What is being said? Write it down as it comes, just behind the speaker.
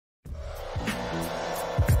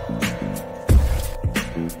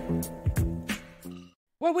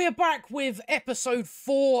Well, we are back with episode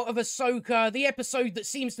 4 of Ahsoka, the episode that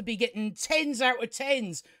seems to be getting 10s out of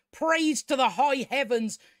 10s. Praise to the high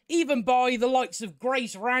heavens, even by the likes of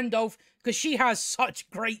Grace Randolph, because she has such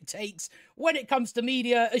great takes when it comes to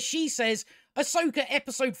media. As she says, Ahsoka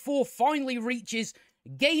episode 4 finally reaches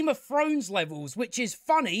Game of Thrones levels, which is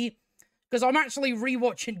funny, because I'm actually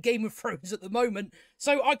rewatching Game of Thrones at the moment,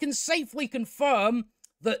 so I can safely confirm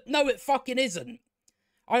that no, it fucking isn't.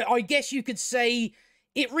 I guess you could say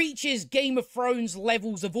it reaches Game of Thrones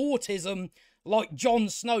levels of autism, like Jon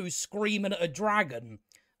Snow screaming at a dragon.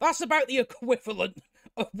 That's about the equivalent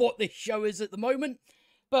of what this show is at the moment.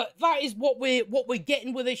 But that is what we're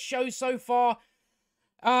getting with this show so far.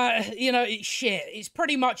 You know, it's shit. It's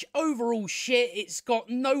pretty much overall shit. It's got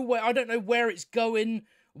nowhere. I don't know where it's going,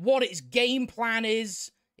 what its game plan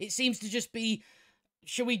is. It seems to just be,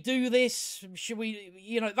 should we do this? Should we,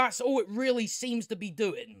 you know, that's all it really seems to be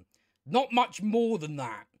doing. Not much more than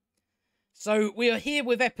that. So we are here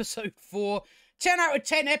with episode 4. 10 out of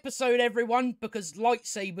 10 episode, everyone, because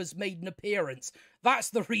lightsabers made an appearance. That's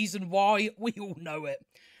the reason why. We all know it.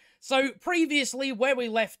 So previously, where we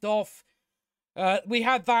left off, we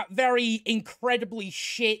had that very incredibly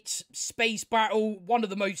shit space battle. One of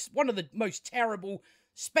the most terrible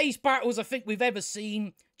space battles I think we've ever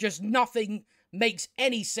seen. Just nothing makes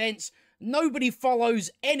any sense. Nobody follows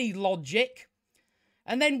any logic.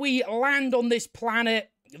 And then we land on this planet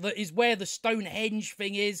that is where the Stonehenge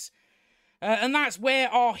thing is. And that's where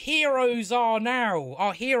our heroes are now.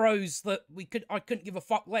 Our heroes that I couldn't give a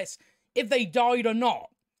fuck less if they died or not.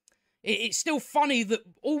 It's still funny that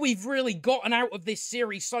all we've really gotten out of this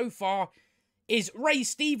series so far is Ray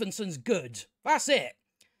Stevenson's good. That's it.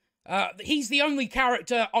 He's the only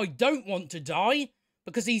character I don't want to die,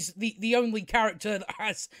 because he's the only character that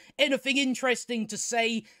has anything interesting to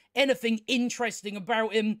say, anything interesting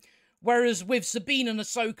about him. Whereas with Sabine and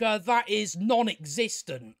Ahsoka, that is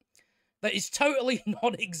non-existent. That is totally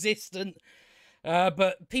non-existent.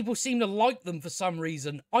 But people seem to like them for some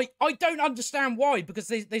reason. I don't understand why, because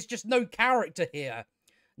there's just no character here.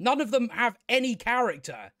 None of them have any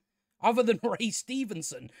character other than Ray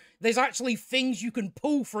Stevenson. There's actually things you can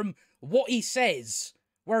pull from what he says.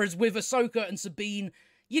 Whereas with Ahsoka and Sabine,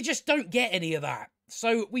 you just don't get any of that.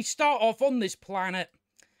 So we start off on this planet.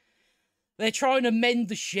 They're trying to mend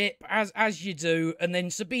the ship, as you do. And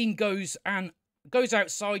then Sabine goes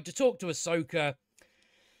outside to talk to Ahsoka.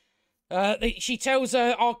 She tells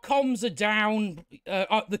her, our comms are down,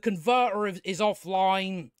 the converter is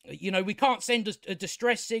offline, you know, we can't send a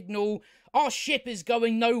distress signal, our ship is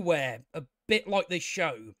going nowhere, a bit like this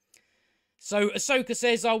show. So Ahsoka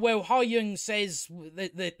says, oh, well, Hyung says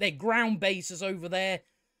that their ground base is over there,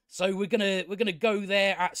 so we're gonna go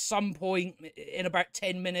there at some point in about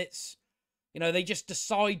 10 minutes. You know, they just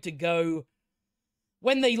decide to go.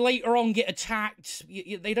 When they later on get attacked,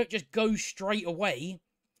 they don't just go straight away.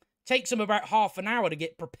 Takes them about half an hour to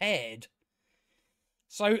get prepared.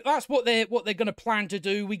 So that's what they're going to plan to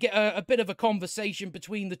do. We get a bit of a conversation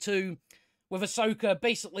between the two, with Ahsoka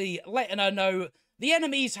basically letting her know the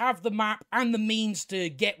enemies have the map and the means to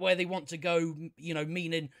get where they want to go, you know,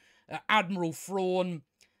 meaning Admiral Thrawn.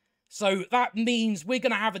 So that means we're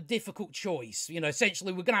going to have a difficult choice. You know,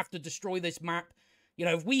 essentially we're going to have to destroy this map. You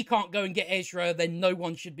know, if we can't go and get Ezra, then no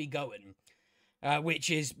one should be going. Which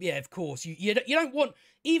is, yeah, of course, you don't want,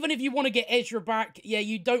 even if you want to get Ezra back, yeah,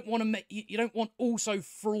 you don't want to you don't want also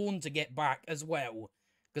Thrawn to get back as well,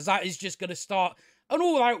 because that is just going to start an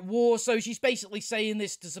all-out war. So she's basically saying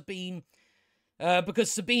this to Sabine, because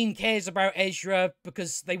Sabine cares about Ezra,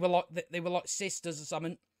 because they were like sisters or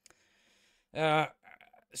something.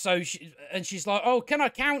 So she's like, oh, can I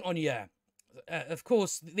count on you? Of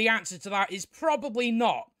course, the answer to that is probably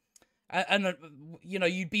not. And, you know,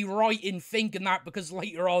 you'd be right in thinking that, because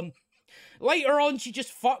later on she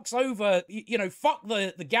just fucks over, you know, fuck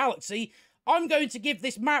the galaxy. I'm going to give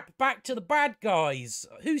this map back to the bad guys.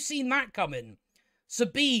 Who's seen that coming?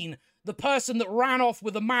 Sabine, the person that ran off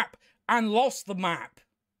with a map and lost the map.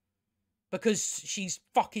 Because she's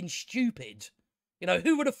fucking stupid. You know,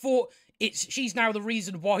 who would have thought she's now the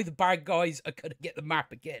reason why the bad guys are going to get the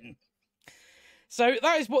map again. So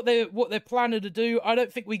that is what they're planning to do. I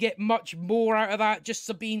don't think we get much more out of that. Just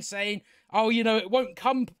Sabine saying, "Oh, you know, it won't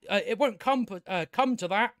come to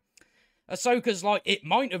that." Ahsoka's like, "It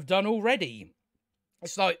might have done already."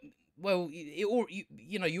 It's like, well,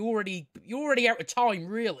 you know, you're already out of time,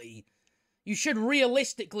 really. You should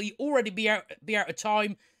realistically already be out of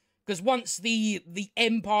time, because once the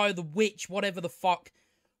Empire, the Witch, whatever the fuck,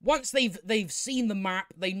 once they've seen the map,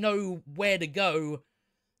 they know where to go.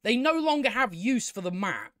 They no longer have use for the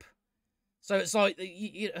map. So it's like,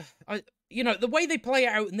 you know, the way they play it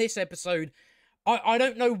out in this episode, I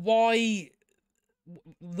don't know why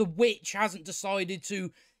the witch hasn't decided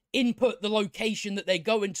to input the location that they're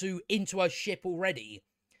going to into her ship already.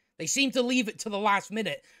 They seem to leave it to the last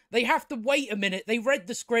minute. They have to wait a minute. They read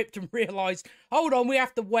the script and realized, hold on, we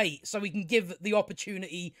have to wait so we can give the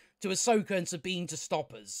opportunity to Ahsoka and Sabine to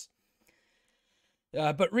stop us.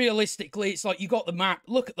 But realistically, it's like, you got the map,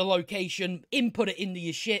 look at the location, input it into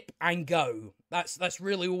your ship, and go. That's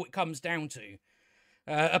really all it comes down to.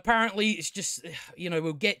 Apparently, it's just, you know,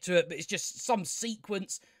 we'll get to it, but it's just some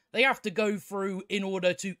sequence they have to go through in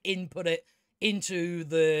order to input it into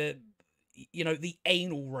the, you know, the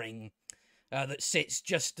anal ring that sits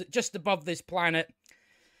just above this planet.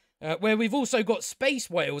 Where we've also got space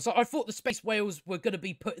whales. I thought the space whales were going to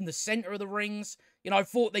be put in the center of the rings. You know, I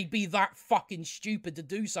thought they'd be that fucking stupid to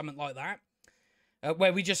do something like that.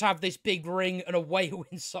 Where we just have this big ring and a whale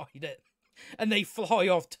inside it. And they fly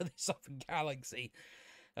off to this other galaxy.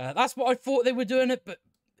 That's what I thought they were doing it, but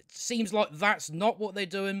it seems like that's not what they're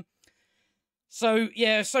doing. So,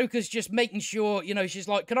 yeah, Ahsoka's just making sure, you know, she's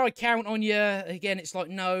like, can I count on you? Again, it's like,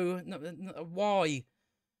 no, why?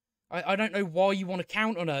 I don't know why you want to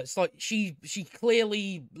count on her. It's like, she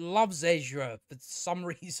clearly loves Ezra for some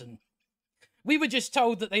reason. We were just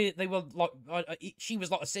told that they were like, she was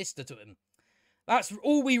like a sister to him. That's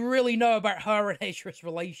all we really know about her and Ezra's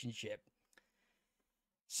relationship.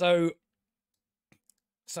 So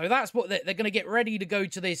that's what they're going to get ready to go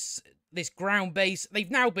to this ground base. They've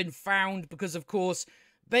now been found because, of course,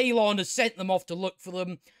 Balon has sent them off to look for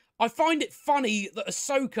them. I find it funny that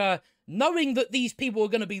Ahsoka, knowing that these people are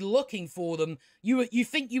going to be looking for them, you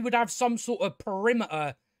think you would have some sort of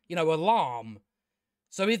perimeter, you know, alarm.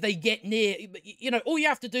 So if they get near, you know, all you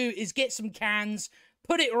have to do is get some cans,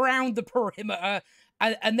 put it around the perimeter,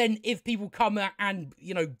 and then if people come and,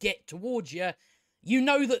 you know, get towards you, you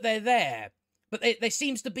know that they're there. But there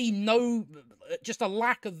seems to be just a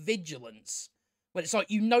lack of vigilance. When it's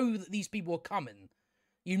like, you know that these people are coming.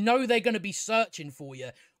 You know they're going to be searching for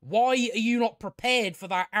you. Why are you not prepared for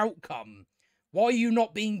that outcome? Why are you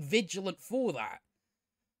not being vigilant for that?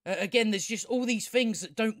 Again, there's just all these things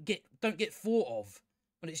that don't get thought of.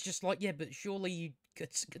 And it's just like, yeah, but surely you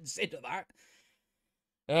could consider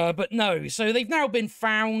that. But no, so they've now been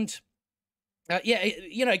found. Yeah,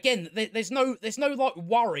 you know, again, there's no like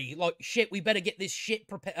worry, like, shit, we better get this shit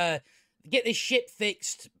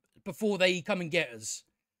fixed before they come and get us.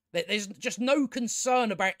 There's just no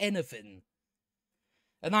concern about anything.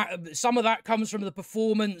 And that some of that comes from the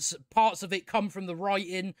performance, parts of it come from the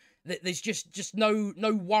writing. There's just no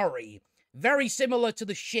worry. Very similar to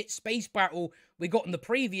the shit space battle we got in the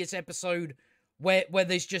previous episode, where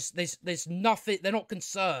there's nothing, they're not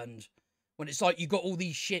concerned. When it's like you got all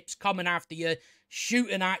these ships coming after you,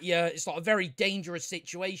 shooting at you, it's like a very dangerous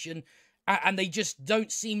situation, and they just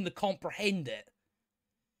don't seem to comprehend it.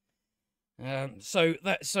 So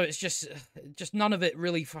it's just none of it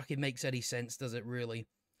really fucking makes any sense, does it really?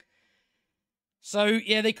 So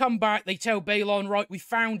yeah, they come back, they tell Balon, right, we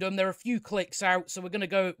found them, they're a few clicks out, so we're gonna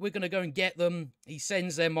go and get them. He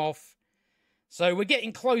sends them off. So we're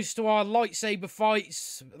getting close to our lightsaber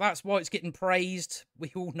fights. That's why it's getting praised.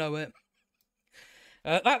 We all know it.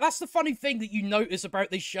 That's the funny thing that you notice about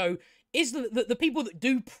this show, is that the people that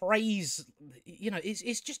do praise, you know,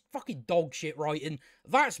 it's just fucking dog shit writing.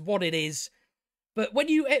 That's what it is. But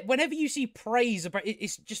whenever you see praise about it,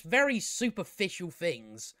 it's just very superficial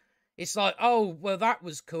things. It's like, oh, well, that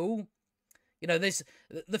was cool. You know,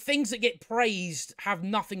 the things that get praised have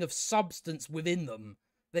nothing of substance within them.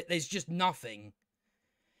 There's just nothing.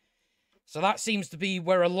 So that seems to be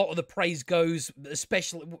where a lot of the praise goes,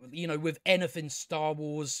 especially, you know, with anything Star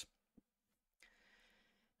Wars.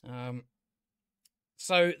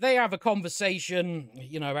 So they have a conversation,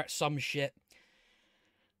 you know, about some shit.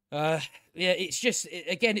 Yeah, it's just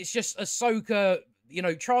Ahsoka, you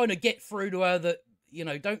know, trying to get through to her that, you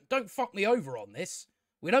know, don't fuck me over on this.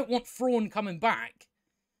 We don't want Thrawn coming back.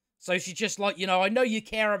 So she's just like, you know, I know you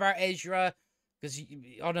care about Ezra, because,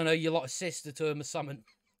 I don't know, you're like a sister to him or something.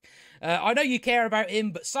 I know you care about him,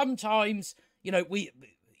 but sometimes, you know, we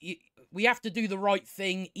have to do the right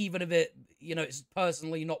thing, even if it, you know, it's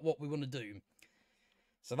personally not what we want to do.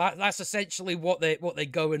 So that's essentially what they're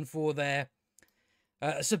going for there.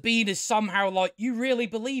 Sabine is somehow like, you really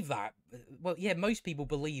believe that? Well, yeah, most people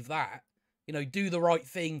believe that. You know, do the right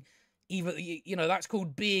thing. Even, you know, that's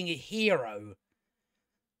called being a hero.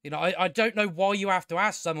 You know, I don't know why you have to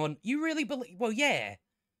ask someone, you really believe? Well, yeah.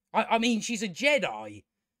 I mean, she's a Jedi.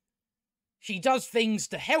 She does things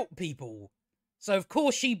to help people. So, of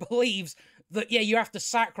course, she believes that, yeah, you have to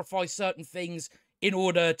sacrifice certain things in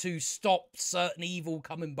order to stop certain evil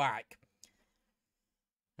coming back.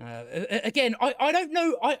 Again, I don't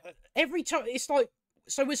know. Every time it's like,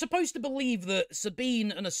 so we're supposed to believe that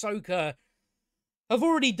Sabine and Ahsoka have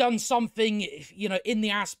already done something, you know, in the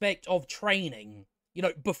aspect of training, you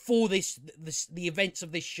know, before the events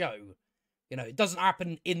of this show. You know, it doesn't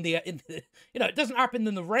happen in the you know, it doesn't happen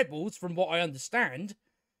in the Rebels, from what I understand.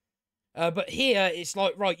 But here it's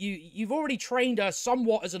like, right, you've already trained her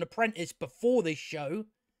somewhat as an apprentice before this show.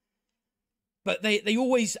 But they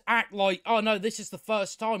always act like, oh no, this is the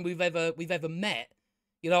first time we've ever met.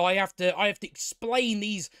 You know, I have to explain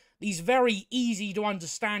these very easy to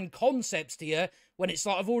understand concepts to you, when it's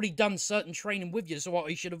like, I've already done certain training with you, so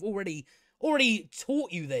I should have already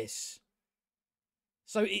taught you this.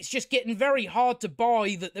 So it's just getting very hard to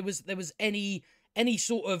buy that there was any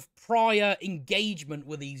sort of prior engagement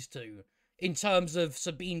with these two in terms of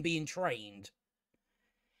Sabine being trained.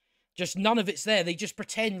 Just none of it's there. They just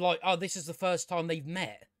pretend like, oh, this is the first time they've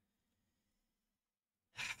met.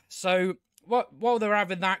 So while they're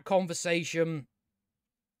having that conversation,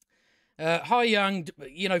 Young,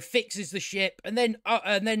 you know, fixes the ship, and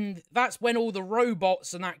then that's when all the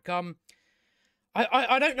robots and that come.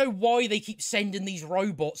 I don't know why they keep sending these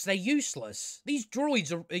robots. They're useless. These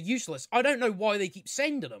droids are useless. I don't know why they keep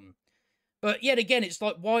sending them. But yet again, it's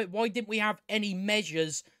like, why didn't we have any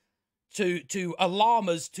measures to alarm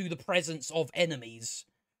us to the presence of enemies?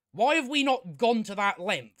 Why have we not gone to that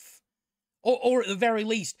length? Or at the very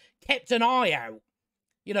least, kept an eye out?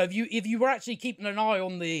 You know, if you were actually keeping an eye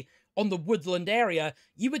on the woodland area,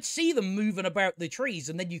 you would see them moving about the trees,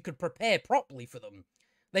 and then you could prepare properly for them.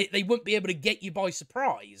 They wouldn't be able to get you by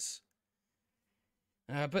surprise.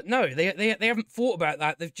 But no, they haven't thought about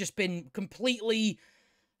that. They've just been completely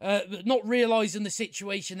not realising the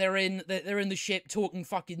situation they're in. They're in the ship talking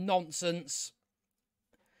fucking nonsense.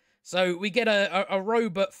 So we get a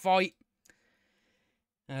robot fight,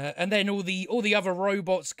 and then all the other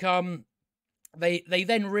robots come. They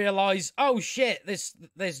then realise, oh shit,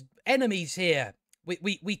 there's enemies here.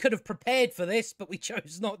 We could have prepared for this, but we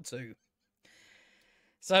chose not to.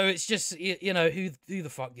 So it's just, you know, who the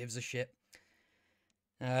fuck gives a shit?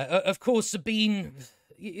 Of course, Sabine,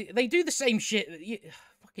 they do the same shit.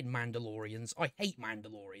 Fucking Mandalorians. I hate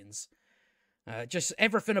Mandalorians. Just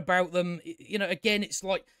everything about them. You know, again, it's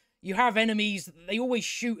like, you have enemies, they always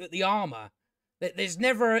shoot at the armor. There's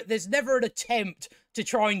never an attempt to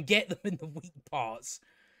try and get them in the weak parts.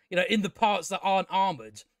 You know, in the parts that aren't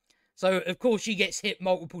armored. So, of course, she gets hit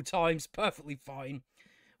multiple times, perfectly fine.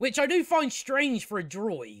 Which I do find strange for a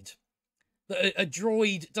droid. That a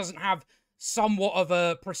droid doesn't have somewhat of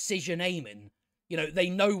a precision aiming. You know, they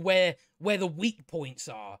know where the weak points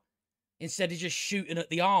are, instead of just shooting at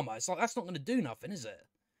the armor. It's like, that's not going to do nothing, is it?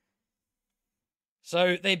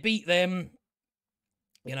 So they beat them,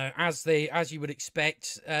 you know, as you would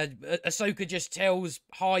expect. Ahsoka just tells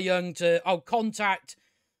Young to, contact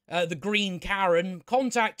the Green Karen.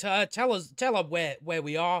 Contact her. Tell her where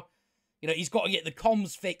we are. You know, he's got to get the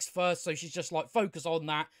comms fixed first, so she's just like, focus on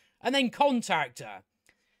that, and then contact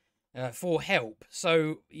her for help.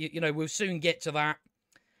 So, you know, we'll soon get to that.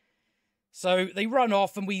 So they run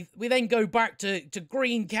off, and we then go back to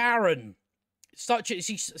Green Karen.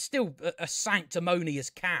 She's still a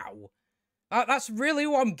sanctimonious cow. That's really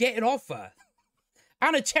what I'm getting off her.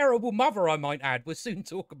 And a terrible mother, I might add. We'll soon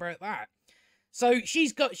talk about that. So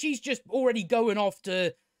she's just already going off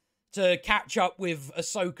to catch up with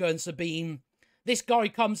Ahsoka and Sabine. This guy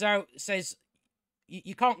comes out, says,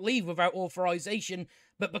 you can't leave without authorization,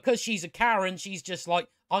 but because she's a Karen, she's just like,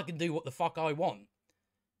 I can do what the fuck I want.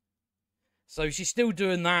 So she's still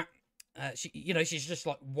doing that. She's just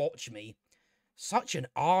like, watch me. Such an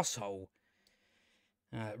arsehole.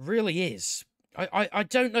 Really is. I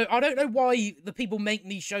don't know. I don't know why the people making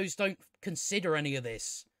these shows don't consider any of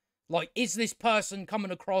this. Like, is this person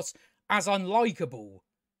coming across as unlikable?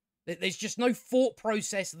 There's just no thought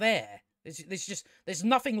process there. There's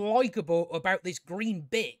nothing likable about this green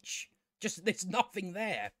bitch. There's nothing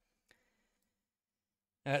there.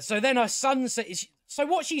 So then her son says, so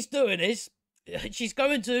what she's doing is, she's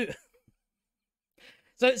going to...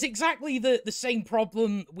 So it's exactly the same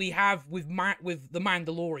problem we have with the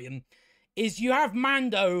Mandalorian, is you have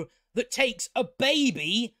Mando that takes a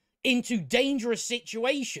baby into dangerous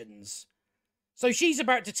situations. So she's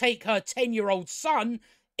about to take her 10-year-old son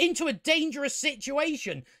into a dangerous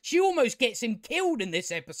situation. She almost gets him killed in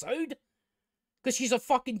this episode because she's a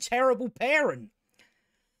fucking terrible parent.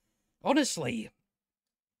 Honestly.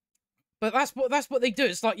 But that's what they do.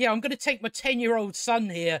 It's like, yeah, I'm going to take my 10-year-old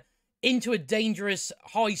son here into a dangerous,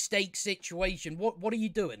 high-stakes situation. What are you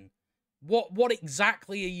doing? What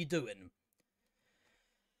exactly are you doing?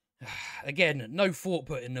 Again, no thought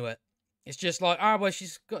put into it. It's just like, well,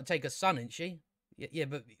 she's got to take her son, isn't she? Yeah,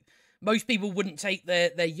 but most people wouldn't take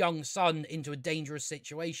their young son into a dangerous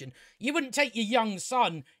situation. You wouldn't take your young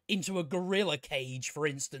son into a gorilla cage, for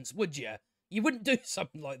instance, would you? You wouldn't do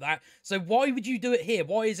something like that. So why would you do it here?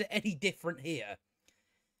 Why is it any different here?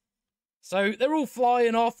 So they're all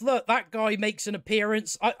flying off. Look, that guy makes an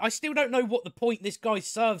appearance. I still don't know what the point this guy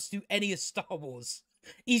serves to any of Star Wars.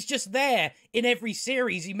 He's just there in every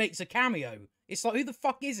series. He makes a cameo. It's like, who the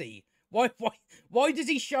fuck is he? Why does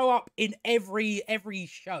he show up in every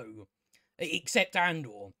show except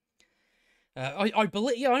Andor? I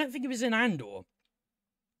believe, yeah, I don't think it was in Andor.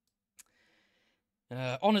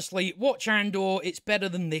 Honestly, watch Andor. It's better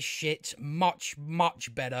than this shit. Much,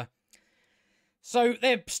 much better. So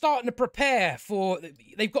they're starting to prepare for...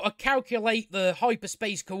 They've got to calculate the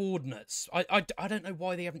hyperspace coordinates. I don't know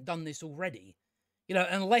why they haven't done this already. You know,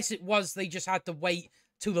 unless it was they just had to wait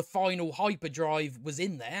till the final hyperdrive was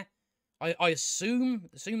in there. I assume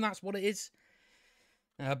that's what it is.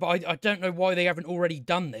 But I don't know why they haven't already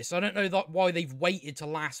done this. I don't know why they've waited till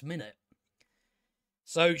last minute.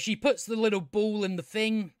 So she puts the little ball in the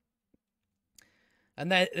thing.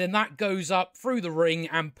 And then that goes up through the ring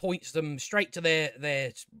and points them straight to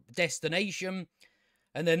their destination.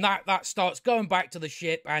 And then that starts going back to the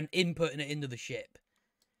ship and inputting it into the ship.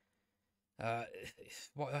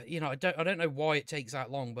 You know, I don't know why it takes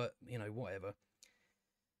that long, but, you know, whatever.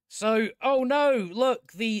 So, oh no,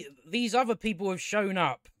 look, these other people have shown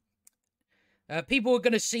up. People are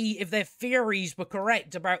going to see if their theories were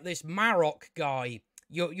correct about this Marok guy.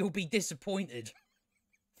 You'll be disappointed.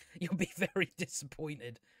 You'll be very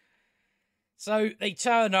disappointed. So they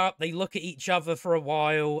turn up, they look at each other for a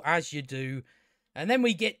while, as you do, and then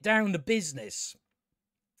we get down to business.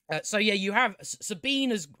 So yeah, you have... Sabine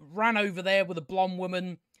has ran over there with a blonde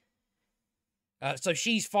woman. So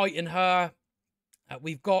she's fighting her.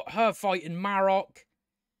 We've got her fighting Marok.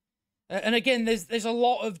 And again, there's a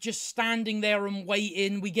lot of just standing there and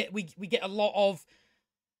waiting. We get a lot of...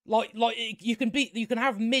 Like you can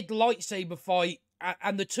have mid-lightsaber fight,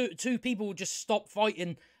 and the two people will just stop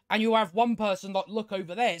fighting, and you have one person like look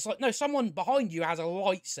over there. It's like, no, someone behind you has a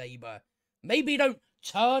lightsaber. Maybe don't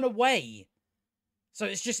turn away. So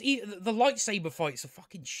it's just the lightsaber fights are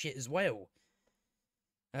fucking shit as well.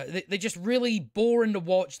 They're just really boring to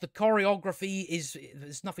watch. The choreography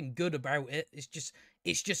there's nothing good about it. It's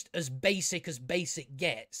just as basic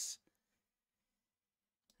gets.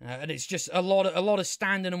 And it's just a lot of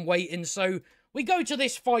standing and waiting. So we go to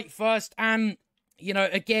this fight first, and you know,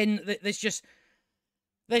 again,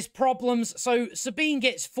 there's problems. So Sabine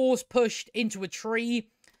gets force pushed into a tree.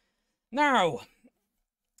 Now,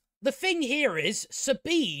 the thing here is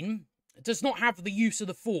Sabine does not have the use of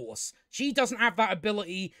the Force. She doesn't have that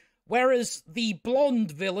ability, whereas the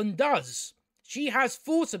blonde villain does. She has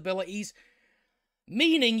Force abilities,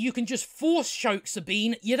 meaning you can just Force choke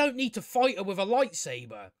Sabine. You don't need to fight her with a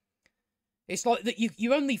lightsaber. It's like that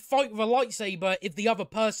you only fight with a lightsaber if the other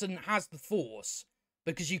person has the Force.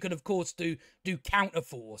 Because you can, of course, do counter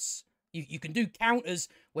Force. You can do counters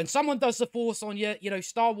when someone does the Force on you. You know,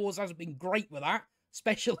 Star Wars hasn't been great with that.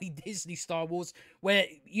 Especially Disney Star Wars, where,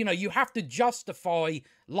 you know, you have to justify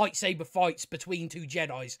lightsaber fights between two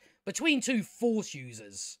Jedis, between two Force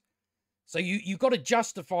users. So you got to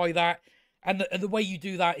justify that, and the way you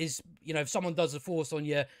do that is, you know, if someone does the Force on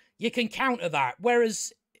you, you can counter that.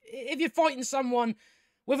 Whereas, if you're fighting someone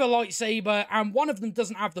with a lightsaber, and one of them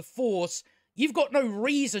doesn't have the Force, you've got no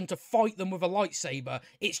reason to fight them with a lightsaber.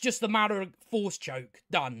 It's just a matter of Force choke.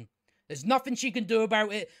 Done. There's nothing she can do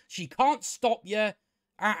about it. She can't stop you,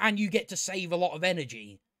 and you get to save a lot of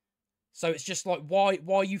energy. So it's just like, why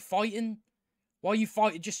are you fighting? Why are you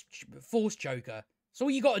fighting? Just Force choker. That's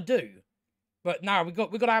all you got to do. But now we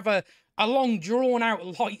got to have a long, drawn-out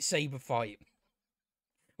lightsaber fight.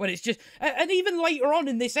 When it's just... And even later on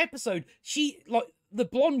in this episode, the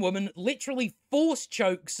blonde woman literally Force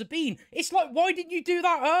chokes Sabine. It's like, why didn't you do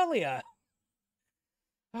that earlier?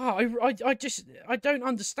 I don't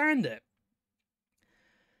understand it.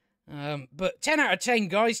 But 10 out of 10,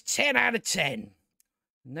 guys. 10 out of 10.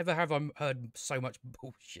 Never have I heard so much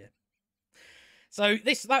bullshit. So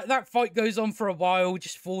that fight goes on for a while.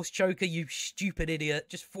 Just Force choker, you stupid idiot.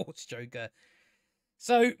 Just Force choker.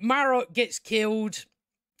 So Marok gets killed.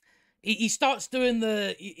 He starts doing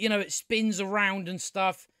it spins around and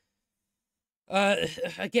stuff.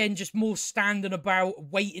 Again, just more standing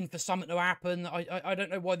about, waiting for something to happen. I don't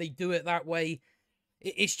know why they do it that way.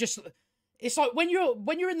 It's like when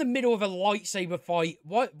you're in the middle of a lightsaber fight,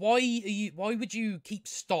 why would you keep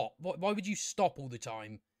stop? Why would you stop all the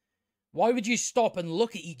time? Why would you stop and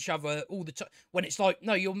look at each other all the time when it's like,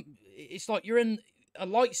 no, it's like you're in a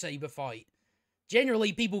lightsaber fight.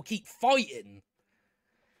 Generally, people keep fighting.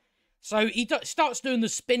 So he starts doing the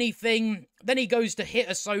spinny thing. Then he goes to hit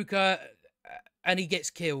Ahsoka, and he gets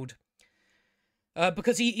killed.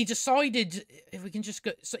 Because he decided, if we can just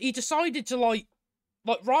go, so he decided to like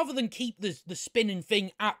rather than keep the spinning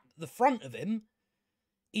thing at the front of him,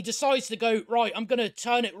 he decides to go, right, I'm gonna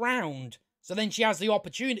turn it round, so then she has the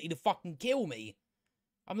opportunity to fucking kill me.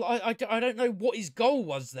 I'm like, I don't know what his goal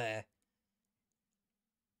was there.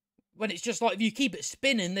 When it's just like, if you keep it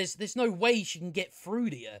spinning, there's no way she can get through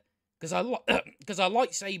to you. Because our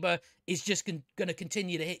lightsaber is just going to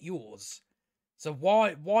continue to hit yours. So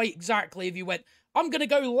why exactly have you went, I'm going to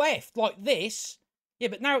go left like this? Yeah,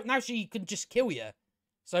 but now she can just kill you.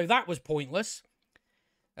 So that was pointless.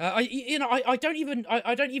 I don't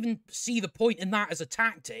even see the point in that as a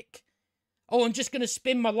tactic. Oh, I'm just going to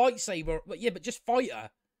spin my lightsaber. But yeah, but just fight her.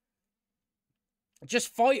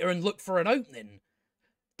 Just fight her and look for an opening.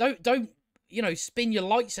 Don't spin your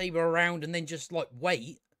lightsaber around and then just like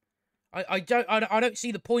wait. I don't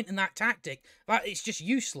see the point in that tactic. It's just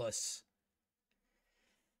useless.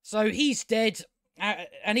 So he's dead,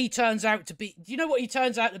 and he turns out to be... Do you know what he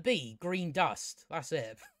turns out to be? Green dust. That's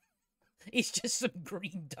it. It's just some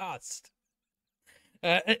green dust.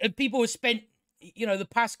 And people have spent, the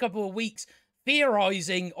past couple of weeks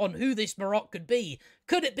theorizing on who this Marok could be.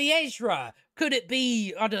 Could it be Ezra? Could it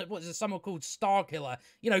be, I don't know, what is it, someone called Starkiller?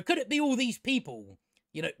 Could it be all these people?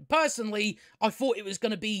 Personally, I thought it was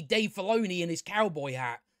going to be Dave Filoni in his cowboy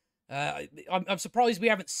hat. I'm surprised we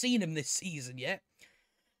haven't seen him this season yet.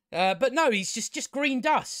 But no, he's just green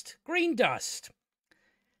dust. Green dust.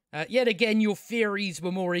 Yet again, your theories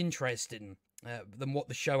were more interesting than what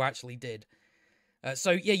the show actually did.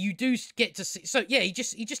 So yeah, you do get to see. So yeah, he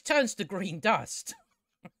just turns to green dust.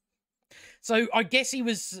 So I guess he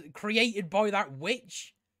was created by that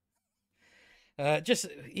witch.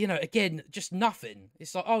 Again, just nothing.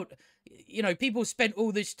 It's like, oh, people spent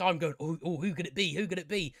all this time going, oh, who could it be? Who could it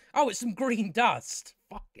be? Oh, it's some green dust.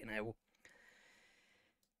 Fucking hell.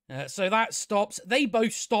 So that stops. They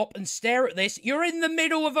both stop and stare at this. You're in the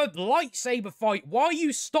middle of a lightsaber fight. Why are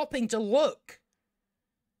you stopping to look?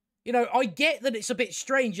 I get that it's a bit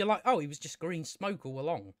strange. You're like, oh, he was just green smoke all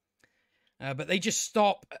along. But they just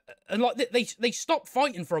stop. And like they stop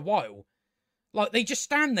fighting for a while. Like, they just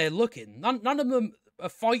stand there looking. None of them are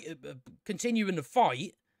continuing to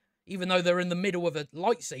fight, even though they're in the middle of a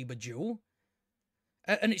lightsaber duel.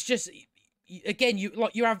 And it's just, again, you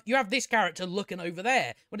have this character looking over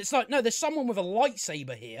there. But it's like, no, there's someone with a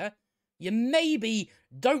lightsaber here. You maybe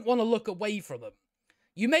don't want to look away from them.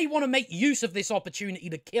 You may want to make use of this opportunity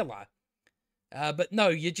to kill her. But no,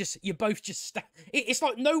 you both just it's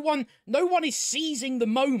like no one is seizing the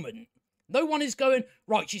moment. No one is going,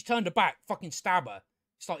 right, she's turned her back, fucking stab her.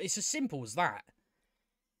 It's as simple as that.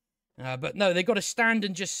 But no, they've got to stand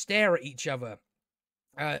and just stare at each other.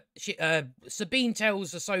 Sabine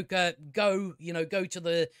tells Ahsoka, go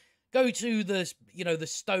to the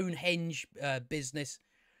Stonehenge business.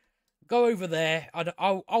 Go over there.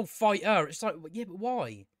 I'll fight her. It's like, yeah, but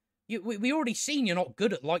why? We already seen you're not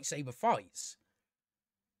good at lightsaber fights.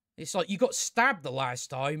 It's like you got stabbed the last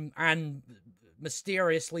time and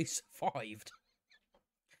mysteriously survived.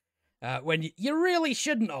 When you really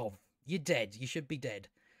shouldn't have. You're dead. You should be dead.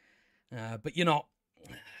 But you're not.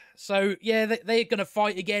 So, yeah, they're going to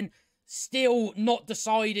fight again. Still not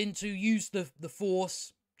deciding to use the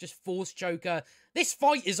Force. Just Force choker. This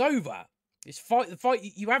fight is over. The fight,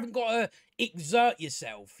 you haven't got to exert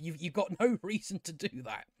yourself. You've got no reason to do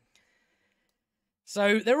that.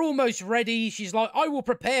 So, they're almost ready. She's like, I will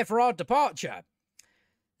prepare for our departure.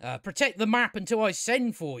 Protect the map until I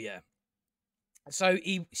send for you. So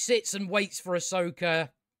he sits and waits for Ahsoka.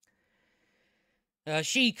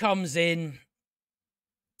 She comes in.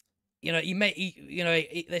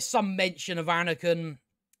 There's some mention of Anakin.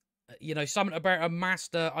 Something about a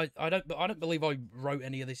master. I don't believe I wrote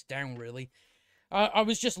any of this down really. I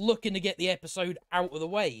was just looking to get the episode out of the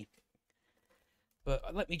way.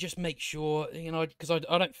 But let me just make sure, because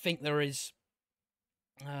I don't think there is.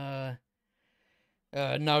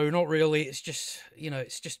 No, not really. It's just,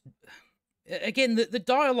 again, the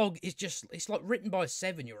dialogue is just, it's like written by a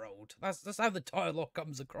 7-year-old. That's how the dialogue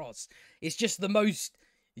comes across. It's just the most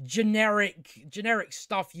generic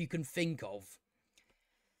stuff you can think of.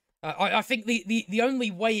 I think the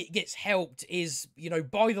only way it gets helped is,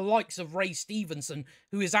 by the likes of Ray Stevenson,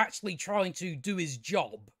 who is actually trying to do his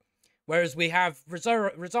job. Whereas we have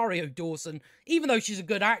Rosario Dawson, even though she's a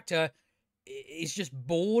good actor, is just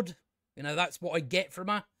bored. That's what I get from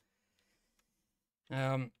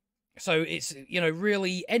her. So it's, you know,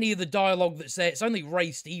 really any of the dialogue that's there, it's only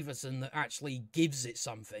Ray Stevenson that actually gives it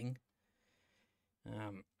something.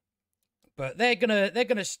 But they're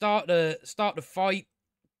gonna start the fight.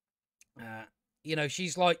 You know,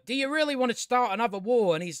 she's like, "Do you really want to start another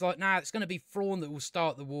war?" And he's like, "Nah, it's gonna be Thrawn that will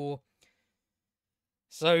start the war."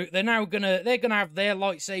 So they're gonna have their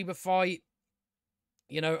lightsaber fight.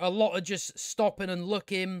 You know, a lot of just stopping and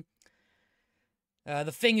looking.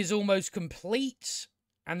 The thing is almost complete,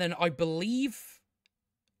 and then I believe,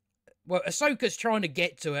 well, Ahsoka's trying to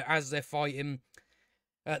get to it as they're fighting.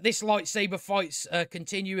 This lightsaber fight's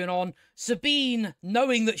continuing on. Sabine,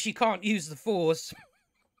 knowing that she can't use the Force,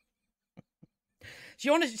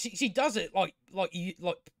 she does it like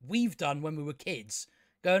we've done when we were kids.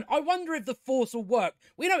 Going, I wonder if the Force will work.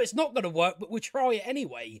 We know it's not going to work, but we'll try it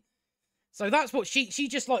anyway. So that's what she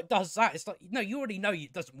just like does that. It's like, no, you already know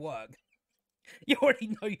it doesn't work. You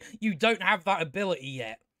already know you don't have that ability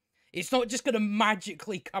yet. It's not just going to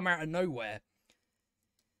magically come out of nowhere.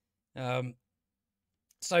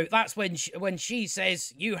 So that's when she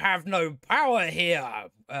says, "You have no power here,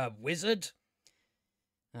 wizard."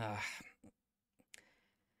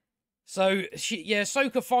 So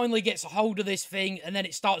Ahsoka finally gets a hold of this thing, and then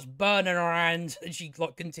it starts burning her hand, and she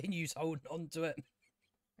like continues holding on to it.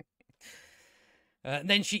 And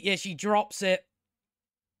then she drops it,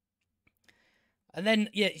 and then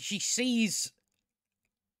she sees.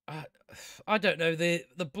 I don't know,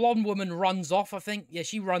 the blonde woman runs off. I think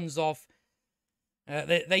she runs off.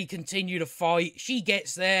 They continue to fight. She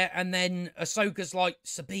gets there, and then Ahsoka's like,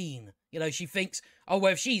 Sabine. You know, she thinks, oh,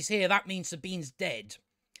 well, if she's here, that means Sabine's dead.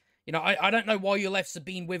 You know, I don't know why you left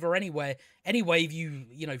Sabine with her anyway, if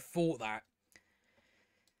you know, thought that.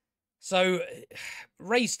 So,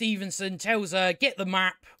 Ray Stevenson tells her, get the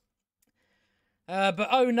map. But,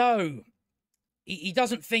 oh, no. He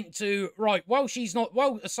doesn't think to, right, while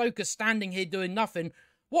Ahsoka's standing here doing nothing,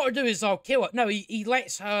 what I'll do is I'll kill her. No, he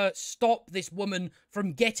lets her stop this woman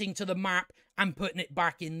from getting to the map and putting it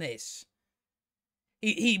back in this.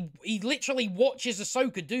 He literally watches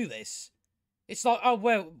Ahsoka do this. It's like, oh,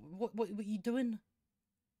 well, what are you doing?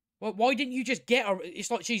 Well, why didn't you just get her? It's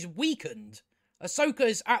like she's weakened. Ahsoka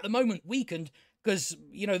is at the moment weakened because,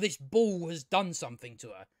 you know, this bull has done something to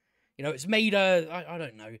her. You know, it's made her, I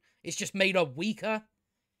don't know, it's just made her weaker.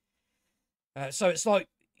 So it's like,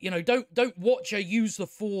 you know, don't watch her use the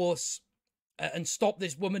Force and stop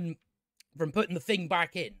this woman from putting the thing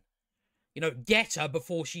back in. You know, get her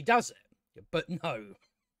before she does it. But no.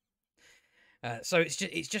 So it's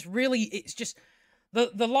just the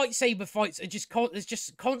lightsaber fights are there's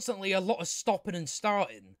just constantly a lot of stopping and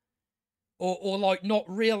starting, or like not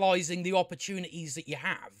realizing the opportunities that you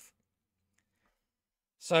have.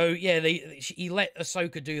 So yeah, he let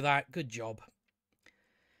Ahsoka do that. Good job.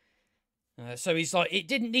 So he's like, it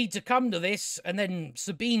didn't need to come to this. And then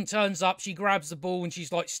Sabine turns up, she grabs the ball, and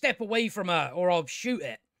she's like, step away from her, or I'll shoot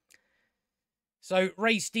it. So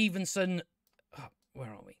Ray Stevenson, where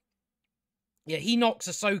are we? Yeah, he knocks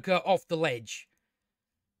Ahsoka off the ledge.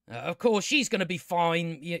 Of course, she's going to be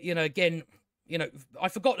fine. You know, again, you know, I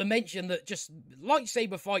forgot to mention that just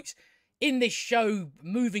lightsaber fights in this show,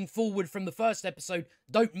 moving forward from the first episode,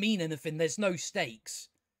 don't mean anything. There's no stakes,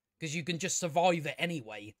 because you can just survive it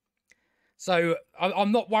anyway. So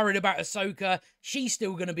I'm not worried about Ahsoka. She's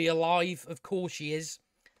still going to be alive. Of course she is.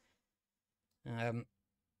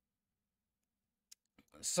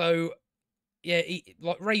 So yeah,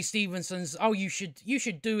 like Ray Stevenson's, oh, you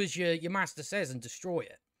should do as your master says and destroy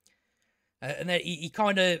it. And then he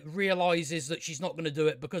kind of realizes that she's not going to do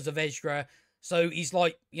it because of Ezra. So he's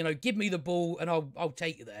like, you know, give me the ball and I'll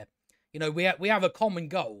take you there. You know, we have a common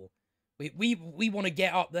goal. We want to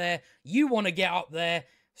get up there. You want to get up there.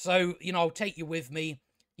 So, you know, I'll take you with me.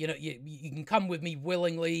 You know, you can come with me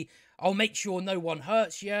willingly. I'll make sure no one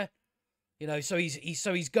hurts you. You know, so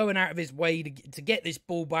he's going out of his way to get this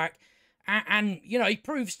ball back. And, you know, he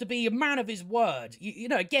proves to be a man of his word. You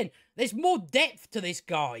know, again, there's more depth to this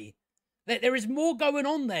guy. There is more going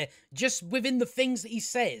on there just within the things that he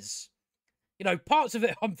says. You know, parts of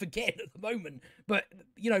it I'm forgetting at the moment. But,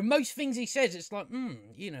 you know, most things he says, it's like,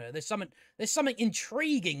 you know, there's something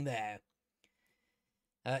intriguing there.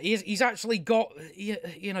 He's actually got,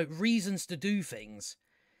 you know, reasons to do things.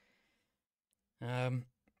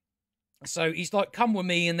 So he's like, come with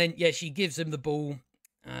me. And then, yeah, she gives him the ball.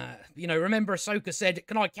 You know, remember Ahsoka said,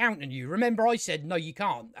 can I count on you? Remember I said, no, you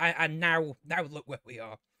can't. And now look where we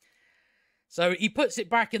are. So he puts it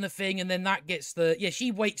back in the thing, and then that gets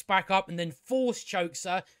she wakes back up and then Force chokes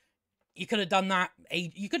her. You could have done that.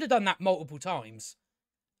 You could have done that multiple times,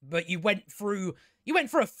 but you went through a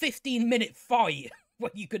 15-minute fight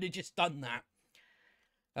when you could have just done that.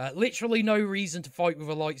 Literally no reason to fight with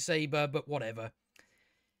a lightsaber, but whatever.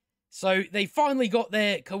 So they finally got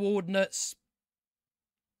their coordinates.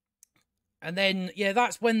 And then, yeah,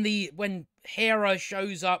 that's when Hera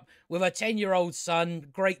shows up with her 10-year-old son.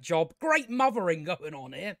 Great job. Great mothering going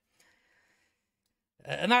on here.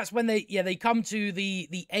 And that's when they come to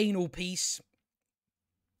the anal piece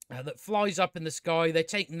that flies up in the sky. They're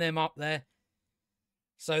taking them up there.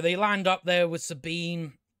 So they land up there with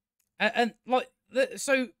Sabine. And like,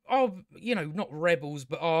 so our, not rebels,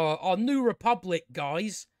 but our New Republic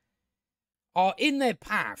guys are in their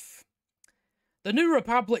path. The New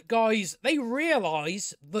Republic guys, they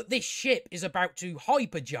realize that this ship is about to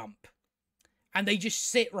hyper jump, and they just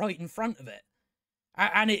sit right in front of it.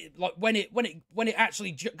 And it, like, when it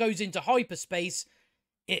actually goes into hyperspace,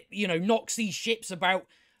 it, knocks these ships about.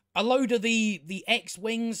 A load of the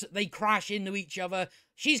X-Wings, they crash into each other.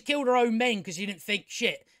 She's killed her own men because she didn't think,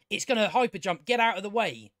 shit, it's going to hyper jump, get out of the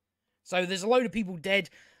way. So there's a load of people dead.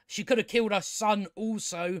 She could have killed her son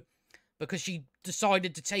also, because she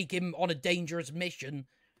decided to take him on a dangerous mission.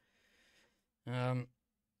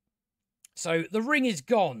 So the ring is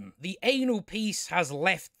gone. The anal piece has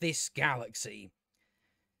left this galaxy.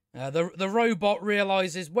 The robot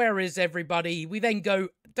realizes, where is everybody? We then go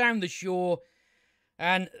down the shore,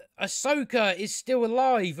 and Ahsoka is still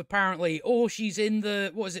alive, apparently. Or she's in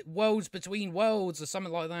the, Worlds Between Worlds, or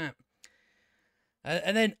something like that.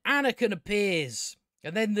 And then Anakin appears.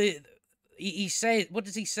 And then he says, what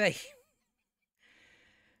does he say?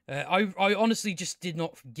 I honestly just did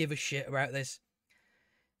not give a shit about this.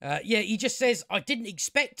 Yeah, he just says, I didn't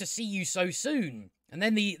expect to see you so soon. And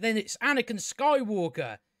then it's Anakin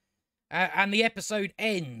Skywalker. And the episode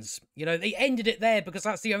ends. They ended it there because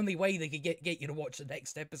that's the only way they could get you to watch the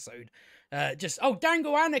next episode.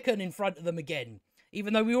 Dango Anakin in front of them again.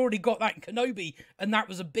 Even though we already got that in Kenobi, and that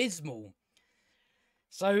was abysmal.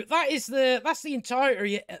 So that's the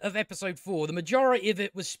entirety of episode 4. The majority of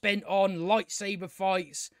it was spent on lightsaber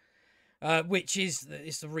fights, which is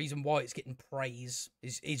the reason why it's getting praise,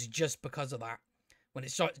 is just because of that. When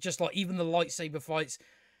it's just like, even the lightsaber fights,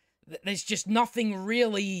 there's just nothing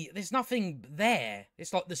really, there's nothing there.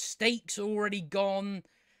 It's like the stakes are already gone.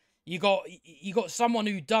 You got someone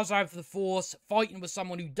who does have the Force fighting with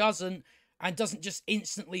someone who doesn't, and doesn't just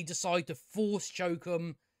instantly decide to Force choke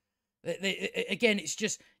them. Again, it's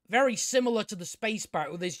just very similar to the space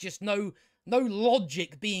battle. There's just no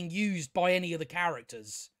logic being used by any of the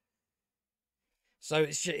characters. So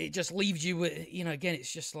it just leaves you with, again,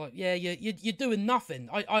 it's just like, yeah, you're doing nothing.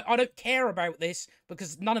 I don't care about this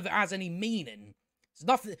because none of it has any meaning. It's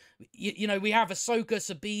nothing, we have Ahsoka,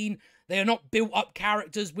 Sabine. They are not built up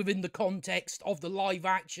characters within the context of the live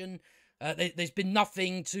action. There's been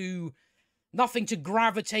nothing to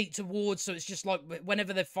gravitate towards. So it's just like,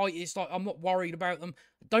 whenever they're fighting, it's like, I'm not worried about them.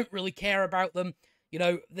 I don't really care about them.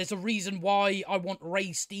 There's a reason why I want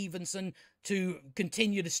Ray Stevenson to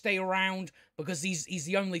continue to stay around, because he's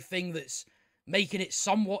the only thing that's making it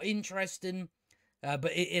somewhat interesting,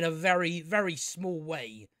 but in a very, very small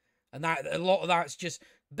way. And that a lot of that's just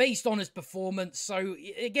based on his performance. So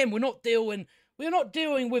again, we're not dealing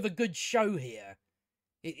with a good show here.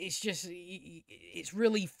 It's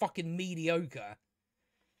really fucking mediocre.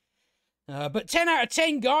 But 10 out of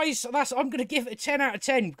 10, guys. I'm going to give it a 10 out of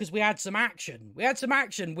 10 because we had some action. We had some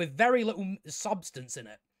action with very little substance in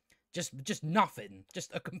it. Just nothing.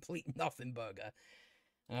 Just a complete nothing burger.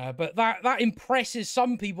 But that impresses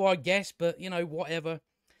some people, I guess. But, whatever.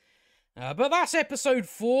 But that's episode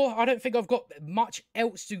 4. I don't think I've got much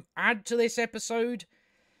else to add to this episode.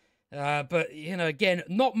 But, again,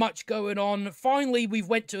 not much going on. Finally, we've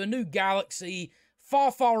went to a new galaxy,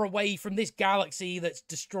 far, far away from this galaxy that's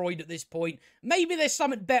destroyed at this point. Maybe there's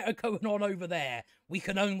something better going on over there. We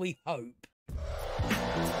can only hope.